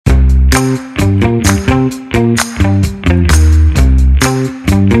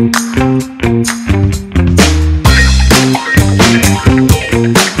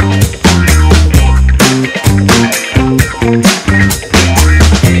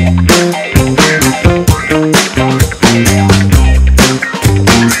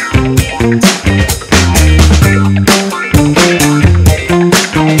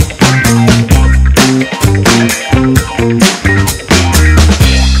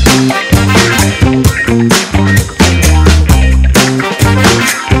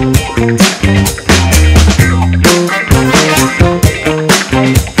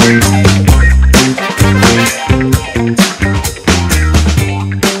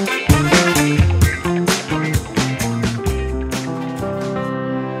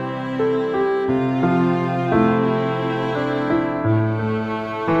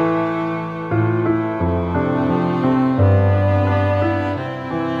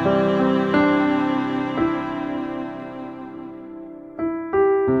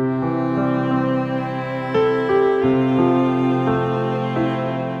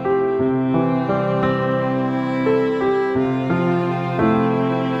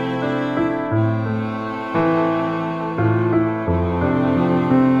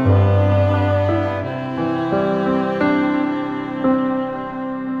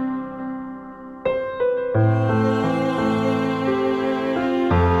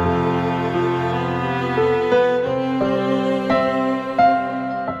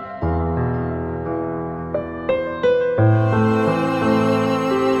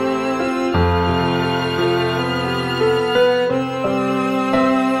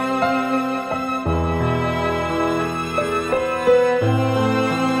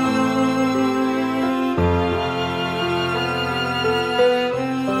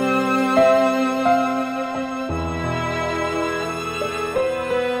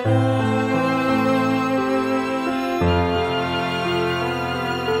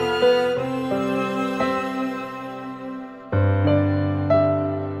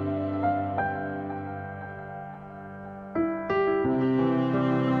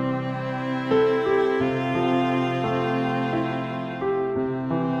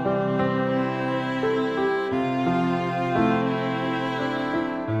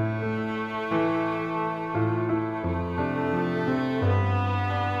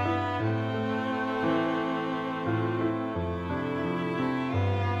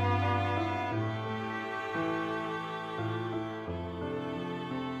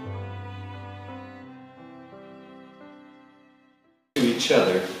Each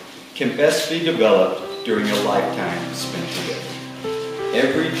other can best be developed during a lifetime spent together.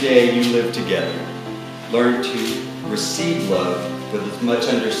 Every day you live together, learn to receive love with as much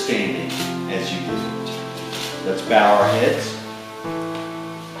understanding as you give it. Let's bow our heads.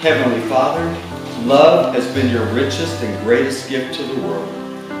 Heavenly Father, love has been your richest and greatest gift to the world.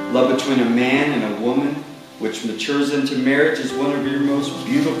 Love between a man and a woman, which matures into marriage, is one of your most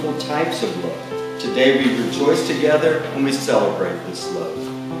beautiful types of love. Today we rejoice together and we celebrate this love.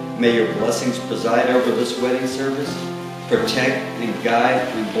 May your blessings preside over this wedding service. Protect and guide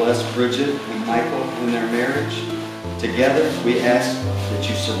and bless Bridget and Michael in their marriage. Together we ask that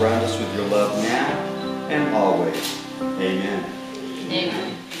you surround us with your love now and always. Amen.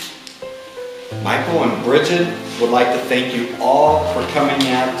 Amen. Michael and Bridget would like to thank you all for coming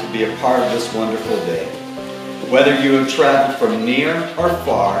out to be a part of this wonderful day. Whether you have traveled from near or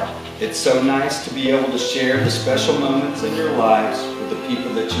far, it's so nice to be able to share the special moments in your lives with the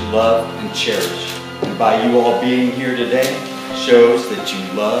people that you love and cherish. And by you all being here today, shows that you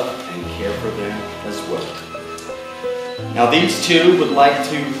love and care for them as well. Now these two would like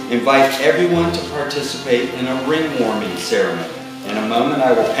to invite everyone to participate in a ring warming ceremony. In a moment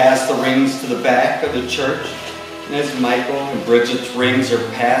I will pass the rings to the back of the church. And as Michael and Bridget's rings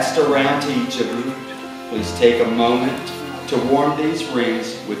are passed around to each of you, please take a moment to warm these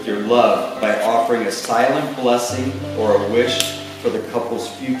rings with your love by offering a silent blessing or a wish for the couple's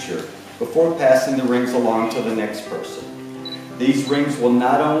future before passing the rings along to the next person. These rings will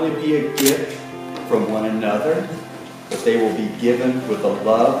not only be a gift from one another, but they will be given with the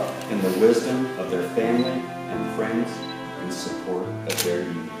love and the wisdom of their family and friends in support of their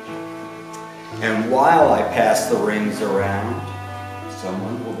union. And while I pass the rings around,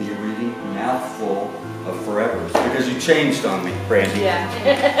 someone will be reading a mouthful of forevers, because you changed on me, Brandy. Yeah.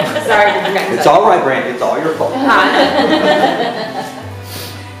 Sorry. It's all right, Brandy. It's all your fault.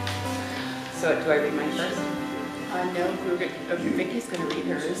 So do I read mine first? No, Vicky's going to read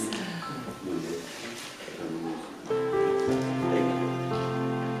hers.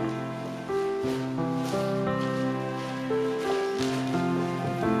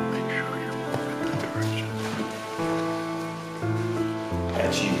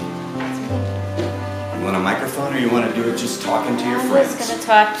 That's you. You want a microphone, or you want to do it just talking to your I'm friends? I'm just going to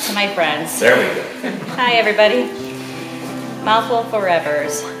talk to my friends. There we go. Hi, everybody. Mouthful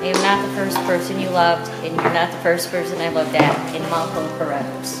forevers. I am not the first person you loved, and you're not the first person I looked at in mouthful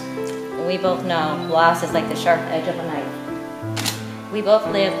forevers. And we both know loss is like the sharp edge of a knife. We both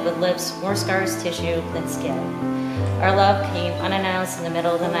live with lips more scarce tissue than skin. Our love came unannounced in the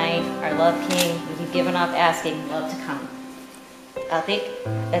middle of the night. Our love came when you've given up asking love to come. I think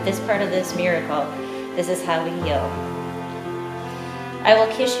that this part of this miracle, this is how we heal. I will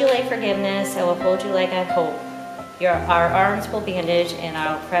kiss you like forgiveness. I will hold you like I hope. Our arms will bandage, and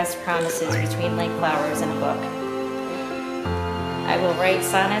I'll press promises between like flowers in a book. I will write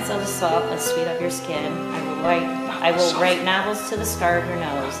sonnets of the salt and sweet of your skin. I will write novels to the scar of your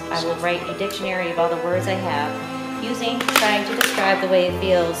nose. I will write a dictionary of all the words I have, trying to describe the way it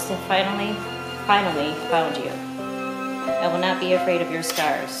feels to finally found you. I will not be afraid of your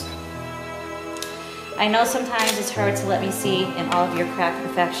scars. I know sometimes it's hard to let me see in all of your cracked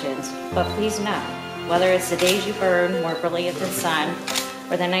perfections, but please know, whether it's the days you burn more brilliant than sun,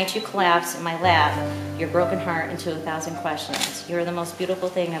 or the nights you collapse in my lap, your broken heart into 1,000 questions. You're the most beautiful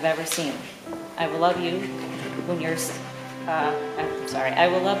thing I've ever seen. I will love you when you're, I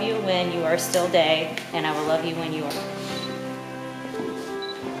will love you when you are still day, and I will love you when you are.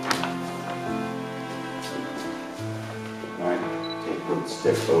 All right, take one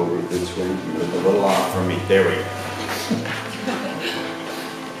step over this way. You look a little off from me. There we go.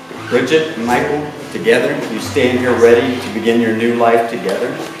 Bridget and Michael, together, you stand here ready to begin your new life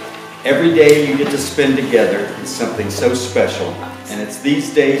together. Every day you get to spend together is something so special, and it's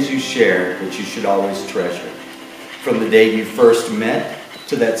these days you share that you should always treasure. From the day you first met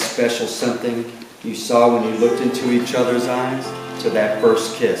to that special something you saw when you looked into each other's eyes, to that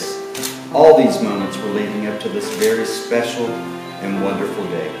first kiss. All these moments were leading up to this very special and wonderful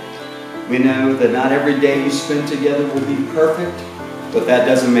day. We know that not every day you spend together will be perfect, but that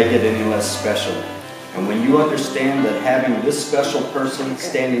doesn't make it any less special. And when you understand that having this special person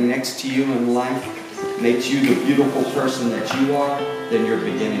standing next to you in life makes you the beautiful person that you are, then you're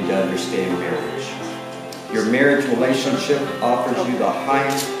beginning to understand marriage. Your marriage relationship offers you the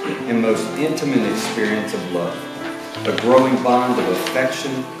highest and most intimate experience of love. A growing bond of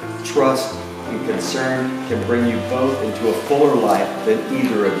affection, trust, and concern can bring you both into a fuller life than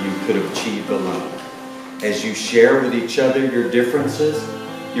either of you could have achieved alone. As you share with each other your differences,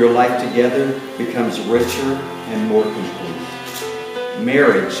 your life together becomes richer and more complete.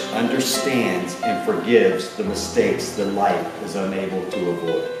 Marriage understands and forgives the mistakes that life is unable to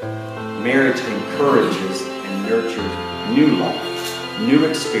avoid. Marriage encourages and nurtures new life, new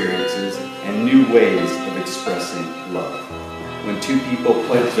experiences, and new ways of expressing love. When two people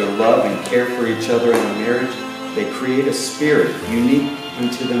pledge their love and care for each other in a marriage, they create a spirit unique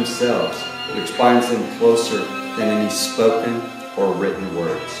unto themselves, which binds them closer than any spoken or written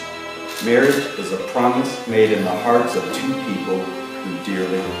words. Marriage is a promise made in the hearts of two people who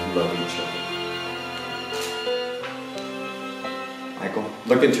dearly love each other. Michael,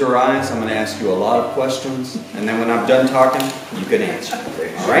 look into her eyes. I'm going to ask you a lot of questions, and then when I'm done talking, you can answer.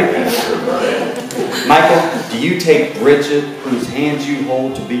 All right? Michael, do you take Bridget, whose hands you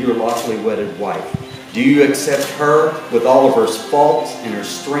hold, to be your lawfully wedded wife? Do you accept her with all of her faults and her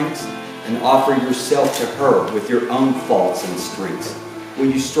strengths, and offer yourself to her with your own faults and strengths? Will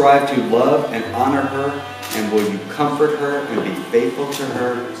you strive to love and honor her, and will you comfort her and be faithful to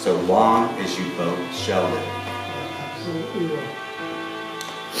her so long as you both shall live? Absolutely will.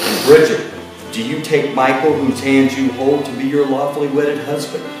 And Bridget, do you take Michael, whose hands you hold, to be your lawfully wedded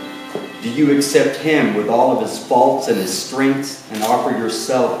husband? Do you accept him with all of his faults and his strengths, and offer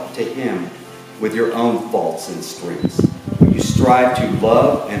yourself to him with your own faults and strengths? Will you strive to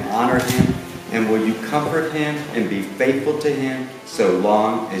love and honor him, and will you comfort him and be faithful to him so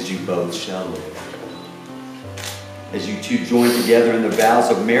long as you both shall live? As you two join together in the vows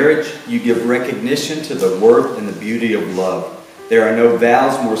of marriage, you give recognition to the worth and the beauty of love. There are no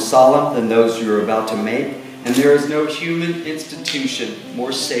vows more solemn than those you are about to make, and there is no human institution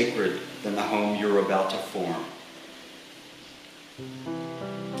more sacred than the home you are about to form.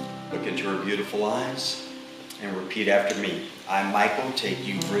 Look into her beautiful eyes and repeat after me. I, Michael, take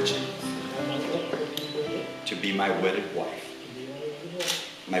you, Bridget, to be my wedded wife,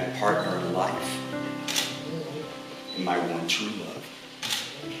 my partner in life, and my one true love.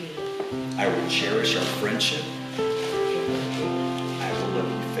 I will cherish our friendship. I will love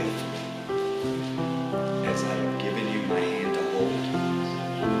you faithfully, as I have given you my hand to hold.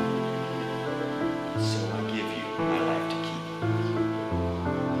 So I give you my life to keep.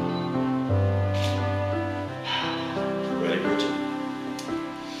 Ready, Bridget?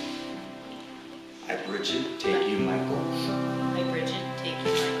 I, Bridget, take you, Michael, I, Bridget, take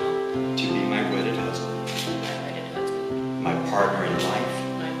you, Michael, to be my wedded husband, my wedded husband, my partner in life,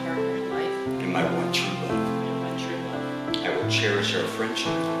 my partner in life, and my one true love. and my true love. I will cherish our friendship.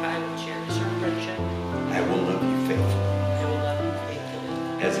 I will cherish our friendship. I will love you faithfully, I will love you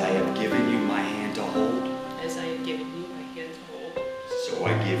faithfully, as I have given you my hand to hold. as I have given you my hand to hold. So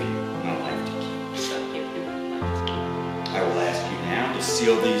I give you my life to keep. So I give you my life to keep. I will ask you now to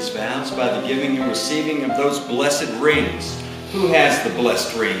seal these vows by the giving and receiving of those blessed rings. Who has the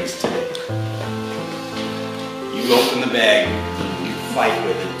blessed rings today? You open the bag, you fight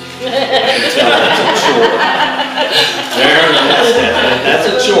with it. I can tell that's a chore. That's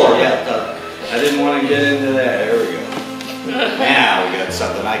a chore. Yeah, I didn't want to get into that. There we go. Now we got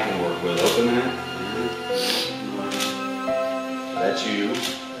something I can work with. Open that. That's you.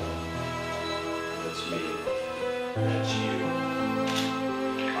 That's me. That's you.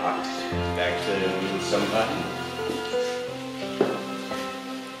 Box. Back to somebody.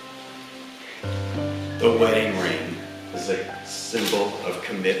 The wedding ring is a symbol of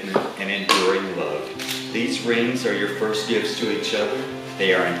commitment and enduring love. These rings are your first gifts to each other.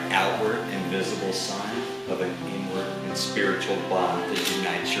 They are an outward and visible sign of an inward and spiritual bond that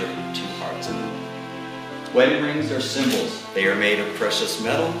unites your two hearts in love. Wedding rings are symbols. They are made of precious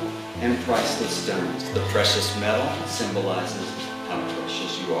metal and priceless stones. The precious metal symbolizes how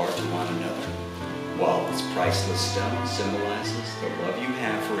precious you are to one another, while this priceless stone symbolizes the love you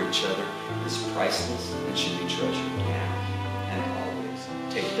have for each other is priceless and should be treasured now and always.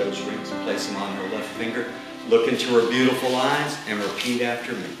 Take those rings and place them on her left finger. Look into her beautiful eyes and repeat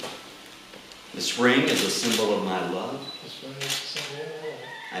after me. This ring is a symbol of my love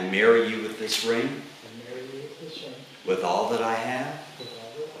I marry you with this ring, I marry you with this ring, with all that I have with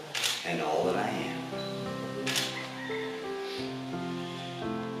all that I have, and all that I am.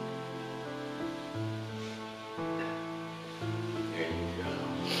 There you go.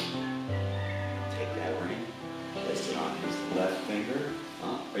 Take that ring, place it on his left finger.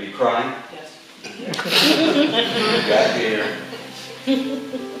 Are you crying? Yes. Got here.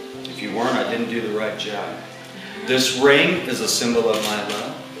 If you weren't, I didn't do the right job. This ring is a symbol of my love.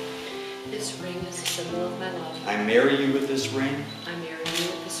 This ring is a symbol of my love. I marry you with this ring, I marry you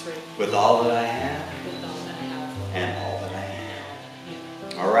with this ring, with all that I have with all that I have. and all that I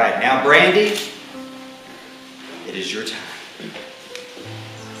am. All right, now Brandy, it is your time.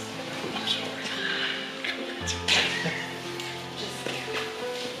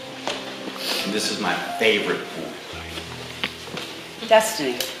 And this is my favorite point.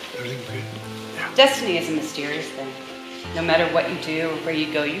 Destiny. Destiny is a mysterious thing. No matter what you do or where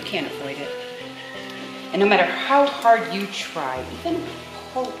you go, you can't avoid it. And no matter how hard you try, even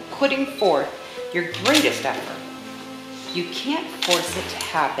putting forth your greatest effort, you can't force it to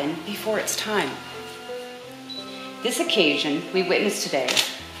happen before it's time. This occasion we witness today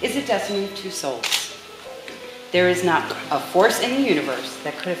is a destiny of two souls. There is not a force in the universe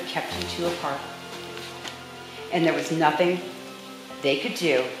that could have kept you two apart. And there was nothing they could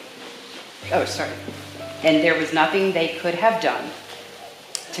do. And there was nothing they could have done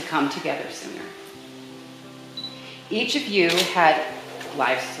to come together sooner. Each of you had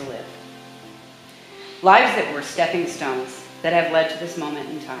lives to live. Lives that were stepping stones that have led to this moment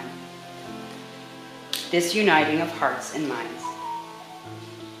in time. This uniting of hearts and minds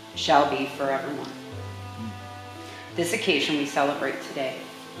shall be forevermore. This occasion we celebrate today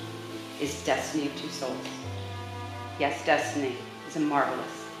is destiny of two souls. Yes, destiny is a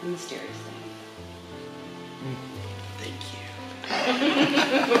marvelous and mysterious thing. Thank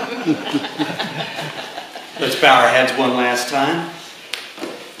you. Let's bow our heads one last time.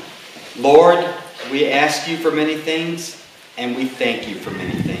 Lord, we ask you for many things, and we thank you for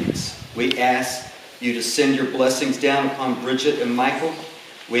many things. We ask you to send your blessings down upon Bridget and Michael.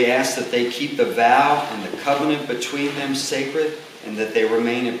 We ask that they keep the vow and the covenant between them sacred, and that they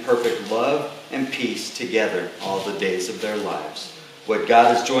remain in perfect love and peace together all the days of their lives. What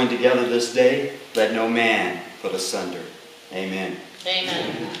God has joined together this day, let no man put asunder. Amen.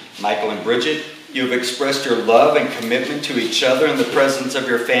 Amen. Michael and Bridget, you have expressed your love and commitment to each other in the presence of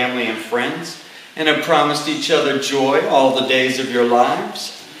your family and friends, and have promised each other joy all the days of your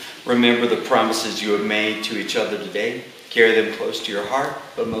lives. Remember the promises you have made to each other today. Carry them close to your heart,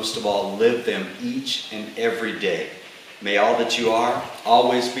 but most of all, live them each and every day. May all that you are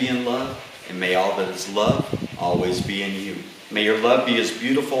always be in love, and may all that is love always be in you. May your love be as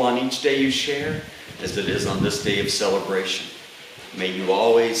beautiful on each day you share as it is on this day of celebration. May you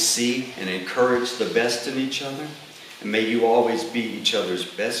always see and encourage the best in each other, and may you always be each other's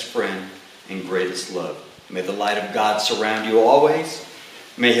best friend and greatest love. May the light of God surround you always.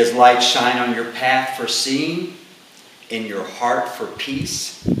 May his light shine on your path for seeing, in your heart for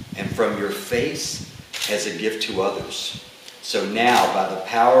peace, and from your face as a gift to others. So now, by the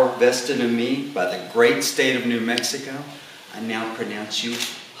power vested in me, by the great state of New Mexico, I now pronounce you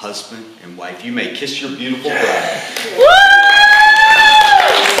husband and wife. You may kiss your beautiful bride.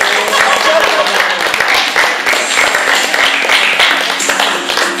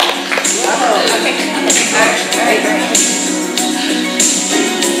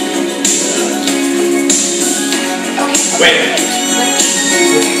 Wait a minute.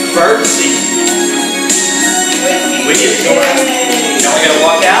 Bird seat. We get to go out. Now we're going to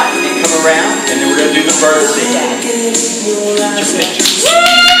walk out and come around, and then we're going to do the bird seat. Just picture.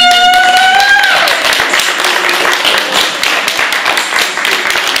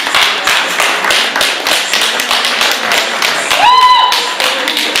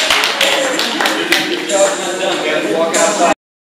 We got to walk out.